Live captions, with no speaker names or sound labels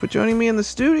But joining me in the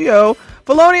studio,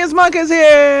 Felonious Munk is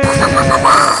here!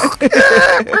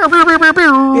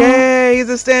 Yay, he's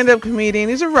a stand-up comedian,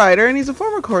 he's a writer, and he's a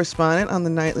former correspondent on The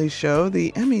Nightly Show.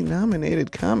 The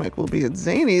Emmy-nominated comic will be at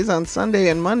Zany's on Sunday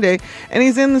and Monday, and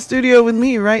he's in the studio with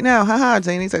me right now. Haha,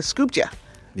 Zany's, I scooped ya.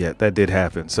 Yeah, that did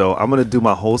happen. So I'm going to do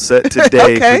my whole set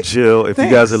today Okay. for Jill. If Thanks.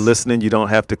 you guys are listening, you don't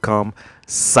have to come.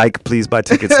 Psych, please buy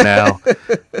tickets now.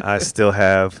 I still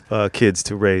have kids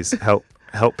to raise.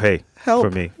 Help pay for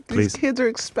me, please. These kids are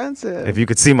expensive. If you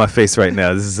could see my face right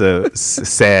now, this is a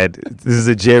sad. This is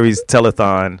a Jerry's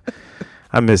telethon.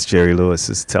 I miss Jerry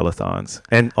Lewis's telethons,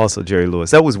 and also Jerry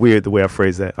Lewis. That was weird the way I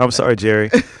phrased that. I'm sorry, Jerry,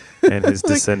 and his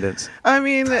descendants. I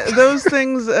mean, those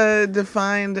things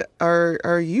defined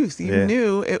our youth. You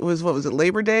knew it was, what was it,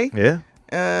 Labor Day? Yeah.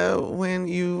 When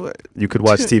you could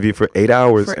watch TV for 8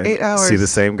 hours for and 8 hours. see the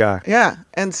same guy. Yeah,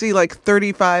 and see like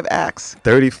 35 acts.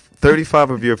 35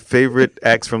 of your favorite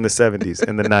acts from the 70s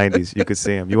and the 90s. You could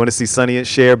see them. You want to see Sonny and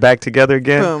Cher back together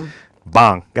again? Boom.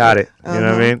 Bang. Got it. You know what I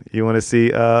Uh-huh. mean? You want to see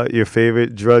your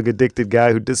favorite drug-addicted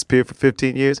guy who disappeared for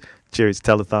 15 years? Jerry's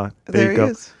telethon. There you go.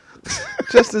 He is.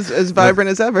 Just as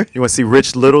vibrant as ever. You want to see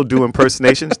Rich Little do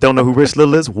impersonations? Don't know who Rich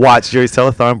Little is? Watch Jerry's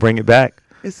telethon. Bring it back.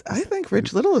 I think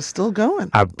Rich Little is still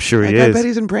going. I'm sure he I is. bet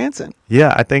he's in Branson.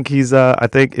 Yeah, I think he's. I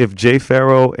think if Jay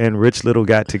Farrow and Rich Little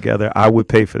got together, I would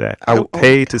pay for that. I would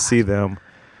pay to see them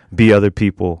be other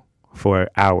people for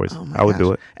hours. I would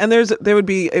do it. And there would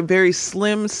be a very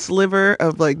slim sliver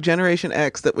of like Generation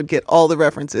X that would get all the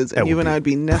references, and you and I would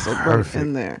be nestled right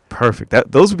in there. Perfect.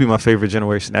 Those would be my favorite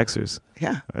Generation Xers.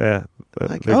 Yeah. Yeah.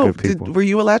 Like, they're good people. were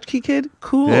you a latchkey kid?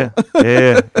 Cool. Yeah.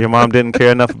 Yeah. Your mom didn't care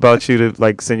enough about you to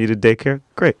like send you to daycare.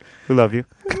 Great. We love you.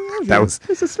 There's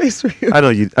a space for you. I know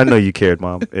you cared,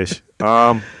 Mom. Ish.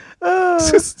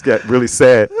 Just got really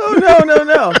sad. Oh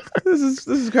no. This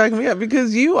is cracking me up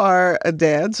because you are a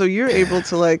dad, so you're able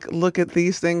to like look at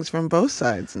these things from both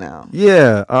sides now.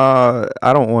 Yeah,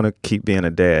 I don't want to keep being a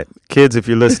dad. Kids, if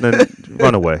you're listening,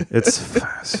 run away. It's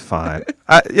fine.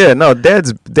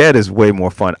 Dad is way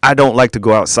more fun. I don't like to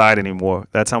go outside anymore.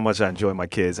 That's how much I enjoy my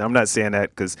kids. I'm not saying that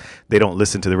because they don't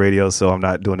listen to the radio, so I'm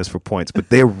not doing this for points. But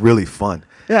they're really fun.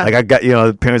 Yeah. Like I got,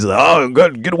 the parents are like, oh,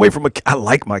 get away from I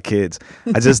like my kids.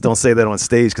 I just don't say that on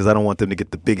stage because I don't want them to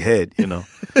get the big head.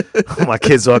 My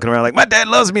kids walking around like my dad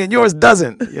loves me and yours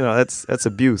doesn't. That's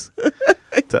abuse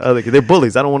to other kids. They're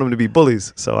bullies. I don't want them to be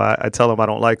bullies, so I tell them I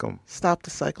don't like them. Stop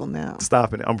the cycle now.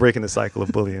 Stopping it. I'm breaking the cycle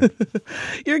of bullying.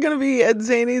 You're going to be at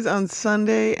Zany's on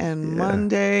Sunday and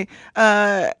Monday.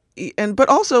 But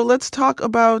also let's talk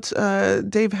about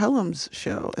Dave Hellam's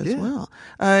show as well.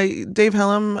 Dave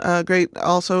Hellam, great,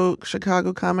 also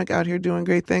Chicago comic out here doing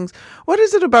great things. What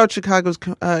is it about Chicago's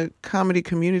comedy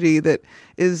community that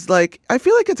is like, I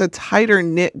feel like it's a tighter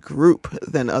knit group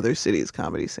than other cities'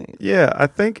 comedy scenes? Yeah, I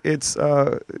think it's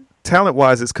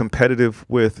talent-wise, it's competitive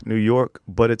with New York,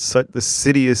 but the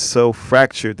city is so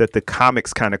fractured that the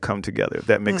comics kind of come together. If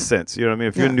that makes sense. You know what I mean?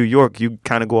 If you're in New York, you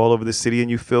kind of go all over the city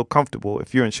and you feel comfortable.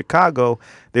 If you're in Chicago,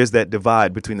 there's that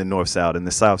divide between the North Side and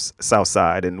the South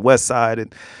Side and West Side.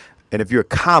 And if you're a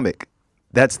comic,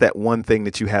 that's that one thing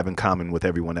that you have in common with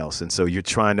everyone else. And so you're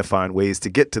trying to find ways to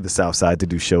get to the South Side to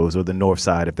do shows, or the North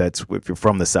Side if you're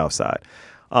from the South Side.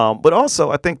 But also,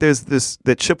 I think there's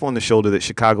that chip on the shoulder that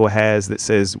Chicago has that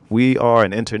says we are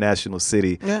an international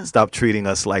city. Yeah. Stop treating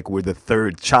us like we're the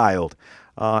third child.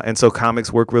 And so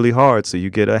comics work really hard. So you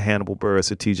get a Hannibal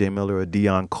Buress, a T.J. Miller, a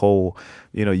Dion Cole.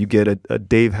 You get a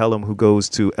Dave Hellam who goes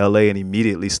to L.A. and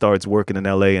immediately starts working in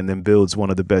L.A. and then builds one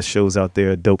of the best shows out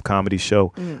there, a dope comedy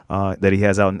show that he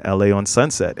has out in L.A. on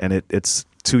Sunset. And it's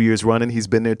 2 years running. He's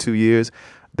been there 2 years.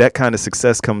 That kind of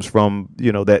success comes from,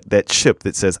 that chip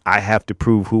that says I have to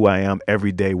prove who I am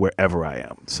every day wherever I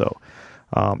am. So,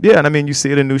 and I mean, you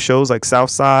see it in new shows like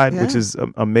Southside, which is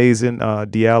amazing.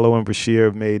 Diallo and Bashir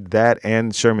have made that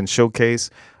and Sherman Showcase.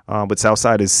 But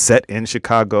Southside is set in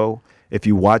Chicago. If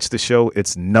you watch the show,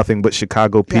 it's nothing but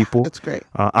Chicago people. Yeah, that's great.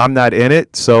 I'm not in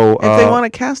it, so if they want to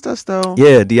cast us, though,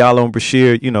 Diallo and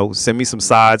Bashir, send me some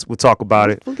sides. We'll talk about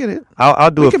it. We'll get it.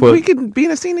 I'll do it for we can be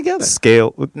in a scene together.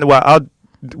 Scale. Well,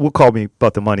 we'll call me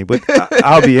about the money, but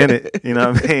I'll be in it. You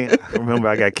know what I mean? Remember,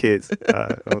 I got kids.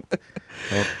 Don't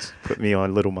put me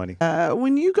on little money.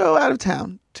 When you go out of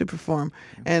town to perform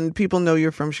and people know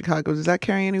you're from Chicago, does that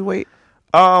carry any weight?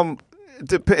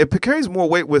 It carries more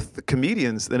weight with the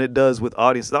comedians than it does with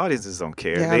audiences. The audiences don't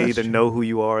care. Yeah, they either know who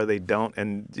you are or they don't.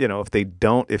 And, if they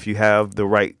don't, if you have the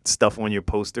right stuff on your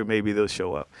poster, maybe they'll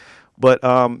show up. But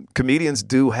comedians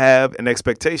do have an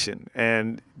expectation,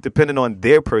 and depending on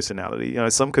their personality,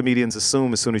 some comedians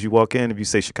assume as soon as you walk in, if you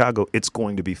say Chicago, it's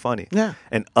going to be funny. Yeah.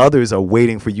 And others are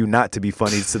waiting for you not to be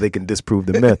funny so they can disprove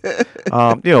the myth.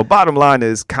 Bottom line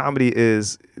is comedy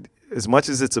is, as much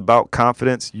as it's about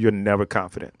confidence, you're never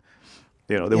confident.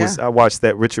 I watched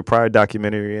that Richard Pryor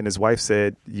documentary, and his wife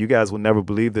said, you guys will never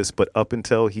believe this, but up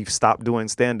until he stopped doing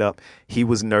stand-up, he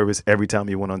was nervous every time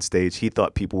he went on stage. He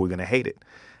thought people were going to hate it.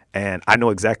 And I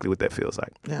know exactly what that feels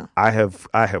like. Yeah. I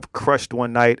have crushed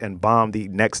one night and bombed the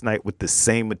next night with the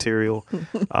same material.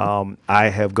 I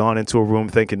have gone into a room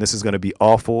thinking this is going to be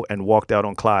awful and walked out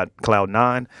on cloud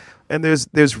nine. And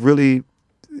there's really,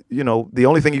 the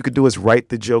only thing you could do is write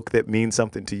the joke that means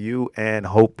something to you and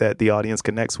hope that the audience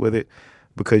connects with it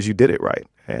because you did it right.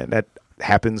 And that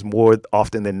happens more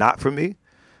often than not for me.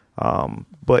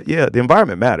 But yeah, the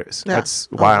environment matters. Yeah. That's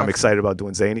why I'm excited about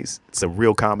doing Zanies. It's a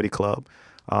real comedy club.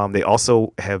 They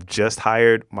also have just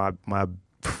hired my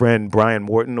friend Brian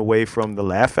Morton away from the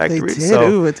Laugh Factory. They did.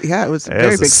 So it was a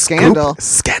very big scandal.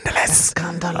 Scandalous.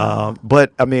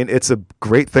 But I mean, it's a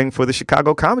great thing for the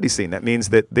Chicago comedy scene. That means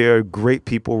that there are great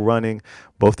people running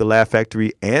both the Laugh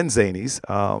Factory and Zanies.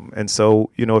 And so,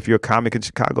 if you're a comic in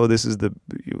Chicago, this is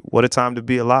what a time to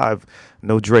be alive.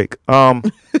 No Drake.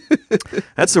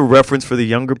 That's a reference for the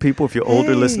younger people. If you're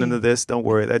older listening to this, don't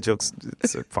worry. That joke's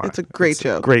fine. It's a great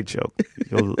joke. Great joke.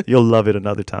 You'll love it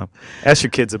another time. Ask your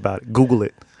kids about it. Google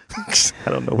it. I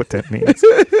don't know what that means.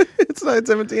 It's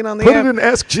 9:17 on the Put app. it in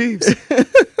Ask Jeeves.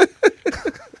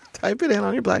 Type it in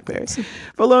on your BlackBerry.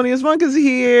 Felonious Munk is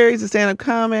here. He's a stand-up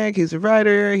comic. He's a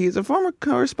writer. He's a former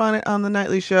correspondent on The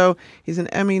Nightly Show. He's an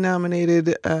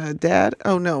Emmy-nominated dad.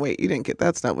 Oh, no, wait. You didn't get...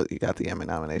 That's not what you got the Emmy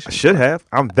nomination I should have.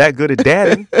 I'm that good at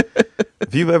dadding.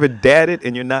 If you've ever dadded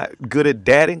and you're not good at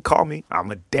dadding, call me.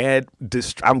 I'm a dad.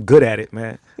 I'm good at it,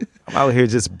 man. I'm out here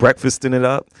just breakfasting it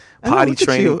up, potty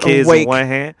training kids in one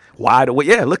hand, wide awake.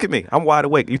 Yeah, look at me. I'm wide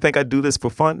awake. You think I do this for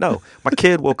fun? No. My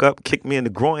kid woke up, kicked me in the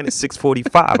groin at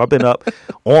 6:45. I've been up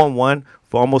on one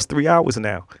for almost 3 hours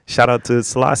now. Shout out to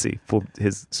Selassie for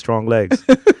his strong legs.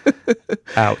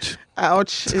 Ouch.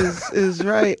 Ouch is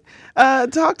right.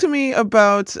 Talk to me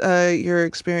about your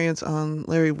experience on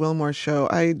Larry Wilmore's show.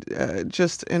 I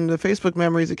just in the Facebook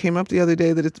memories, it came up the other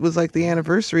day that it was like the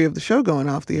anniversary of the show going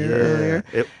off the air earlier.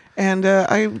 And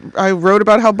I wrote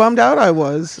about how bummed out I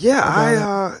was.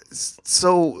 Yeah,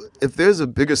 so if there's a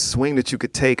bigger swing that you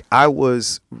could take, I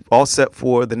was all set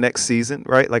for the next season,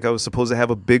 right? Like I was supposed to have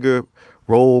a bigger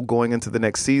role going into the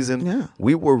next season. Yeah.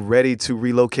 We were ready to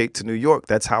relocate to New York.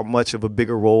 That's how much of a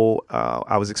bigger role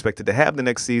I was expected to have the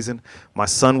next season. My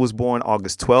son was born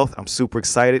August 12th. I'm super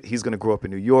excited. He's going to grow up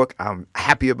in New York. I'm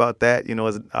happy about that.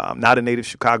 I'm not a native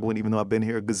Chicagoan, even though I've been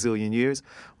here a gazillion years,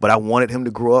 but I wanted him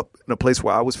to grow up in a place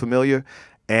where I was familiar.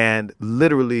 And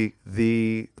literally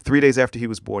the 3 days after he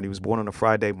was born on a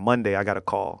Friday. Monday, I got a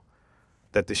call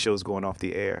that the show's going off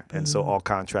the air. And so all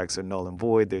contracts are null and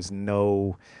void. There's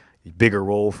no bigger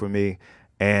role for me,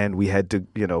 and we had to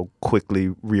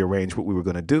quickly rearrange what we were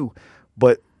going to do.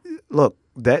 But look,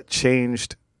 that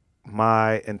changed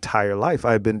my entire life.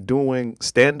 I've been doing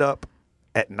stand-up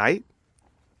at night,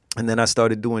 and then I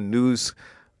started doing news,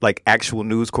 like actual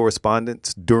news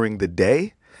correspondence during the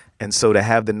day. And so to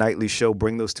have the Nightly Show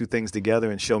bring those two things together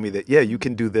and show me that, yeah, you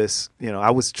can do this. I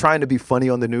was trying to be funny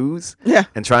on the news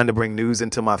and trying to bring news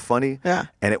into my funny. Yeah.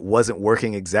 And it wasn't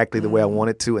working exactly the way I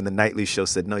wanted to. And the Nightly Show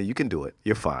said, no, you can do it.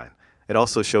 You're fine. It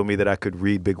also showed me that I could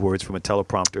read big words from a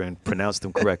teleprompter and pronounce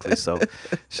them correctly. So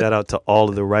shout out to all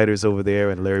of the writers over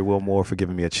there and Larry Wilmore for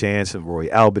giving me a chance, and Roy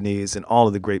Albanese and all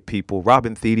of the great people.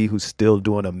 Robin Thede, who's still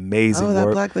doing amazing work.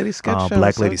 That Black Lady Sketch Show.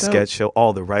 Black Lady Sketch Show.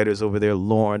 All the writers over there,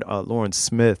 Lauren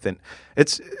Smith. And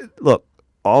look,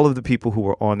 all of the people who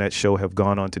were on that show have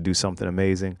gone on to do something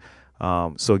amazing.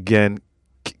 So again,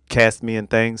 cast me in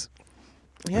things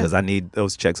because I need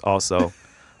those checks also.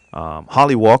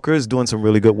 Holly Walker is doing some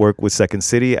really good work with Second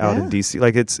City out in DC.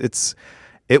 Like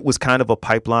it was kind of a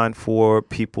pipeline for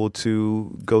people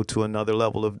to go to another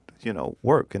level of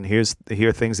work. And here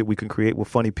are things that we can create with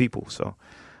funny people. So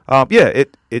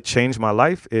it changed my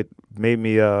life. It made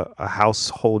me a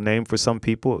household name for some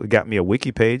people. It got me a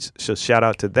wiki page. So shout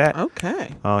out to that.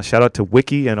 Okay. Shout out to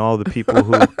Wiki and all the people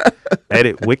who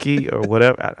edit Wiki or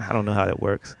whatever. I don't know how that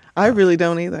works. I really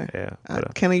don't either. Yeah.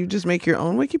 Can you just make your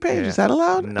own wiki page? Is that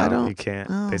allowed? No, you can't.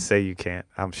 Oh. They say you can't.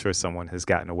 I'm sure someone has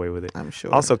gotten away with it. I'm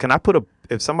sure. Also, can I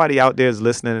if somebody out there is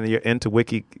listening and you're into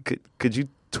wiki, could you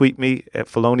tweet me at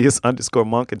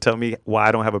Felonious_Munk and tell me why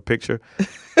I don't have a picture?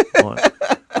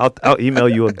 I'll email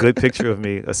you a good picture of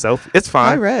me, a selfie. It's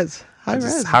fine. High res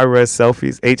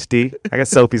selfies, HD. I got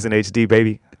selfies in HD,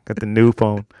 baby. Got the new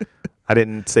phone. I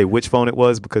didn't say which phone it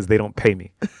was because they don't pay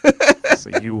me. So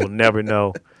you will never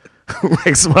know who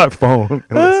makes my phone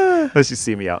unless you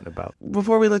see me out and about.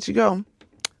 Before we let you go,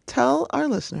 tell our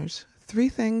listeners 3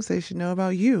 things they should know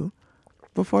about you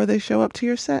before they show up to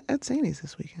your set at Zanies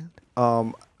this weekend.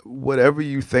 Whatever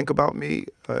you think about me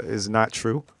is not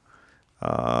true.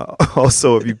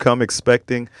 Also, if you come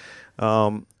expecting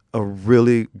a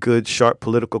really good, sharp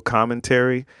political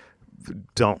commentary,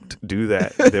 don't do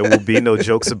that. There will be no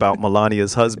jokes about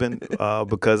Melania's husband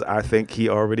because I think he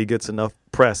already gets enough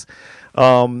press.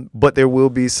 But there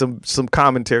will be some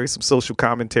commentary, some social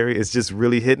commentary. It's just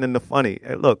really hitting in the funny.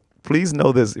 And look, please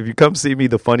know this. If you come see me,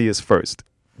 the funny is first.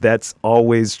 That's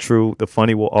always true. The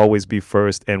funny will always be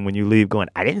first. And when you leave going,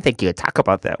 I didn't think you would talk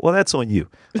about that. Well, that's on you.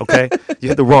 Okay. You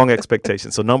had the wrong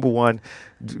expectations. So number 1,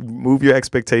 move your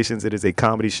expectations. It is a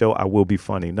comedy show. I will be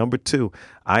funny. Number 2,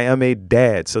 I am a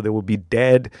dad. So there will be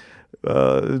dad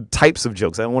types of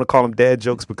jokes. I don't want to call them dad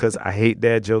jokes because I hate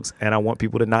dad jokes and I want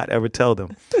people to not ever tell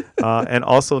them. And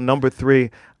also number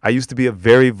 3, I used to be a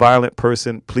very violent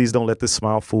person. Please don't let this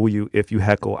smile fool you. If you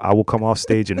heckle, I will come off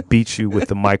stage and beat you with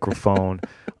the microphone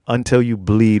until you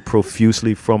bleed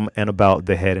profusely from and about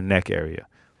the head and neck area.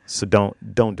 So don't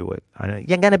do it.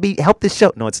 You're going to help the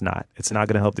show. No, it's not. It's not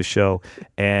going to help the show.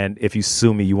 And if you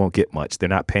sue me, you won't get much. They're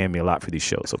not paying me a lot for these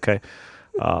shows, okay?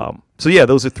 So yeah,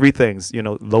 those are 3 things.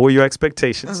 Lower your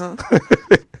expectations.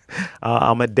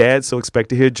 I'm a dad, so expect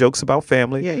to hear jokes about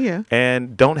family. Yeah.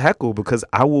 And don't heckle because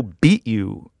I will beat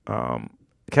you.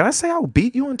 Can I say I will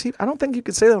beat you on TV? I don't think you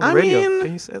can say that on the radio.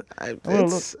 Can you say that?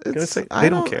 They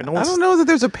don't care. I don't know that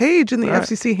there's a page in the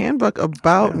FCC handbook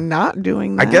about not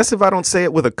doing that. I guess if I don't say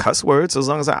it with a cuss word, so as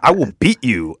long as I will beat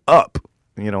you up.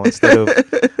 Instead of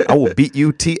I will beat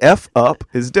you TF up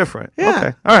is different. Yeah.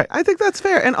 Okay. All right. I think that's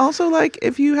fair. And also, like,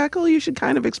 if you heckle, you should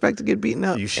kind of expect to get beaten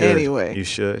up. You should. Anyway. You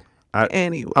should.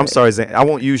 Anyway. I'm sorry, Zane. I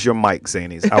won't use your mic,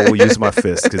 Zanies. I will use my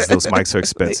fist because those mics are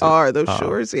expensive. They are. Those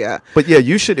shores, yeah. But yeah,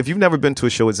 you should. If you've never been to a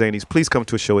show at Zanies, please come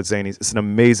to a show at Zanies. It's an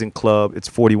amazing club. It's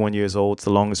 41 years old. It's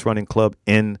the longest running club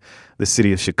in the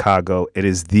city of Chicago. It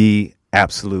is the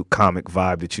absolute comic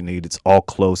vibe that you need. It's all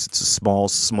close. It's a small,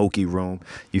 smoky room.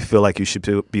 You feel like you should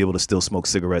be able to still smoke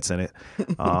cigarettes in it.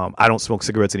 I don't smoke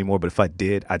cigarettes anymore, but if I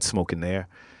did, I'd smoke in there.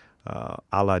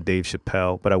 A la Dave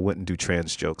Chappelle, but I wouldn't do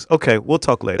trans jokes. Okay, we'll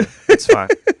talk later. It's fine.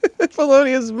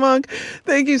 Felonious Munk,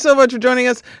 thank you so much for joining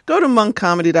us. Go to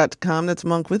monkcomedy.com. That's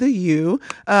Monk with a U.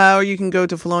 Or you can go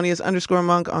to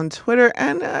Felonious_Monk on Twitter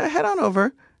and head on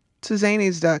over to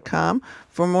Zanies.com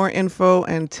for more info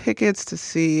and tickets to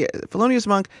see Felonious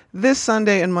Munk this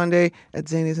Sunday and Monday at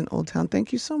Zanies in Old Town.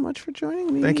 Thank you so much for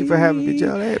joining me. Thank you for having me,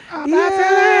 Joe.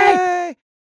 Yay!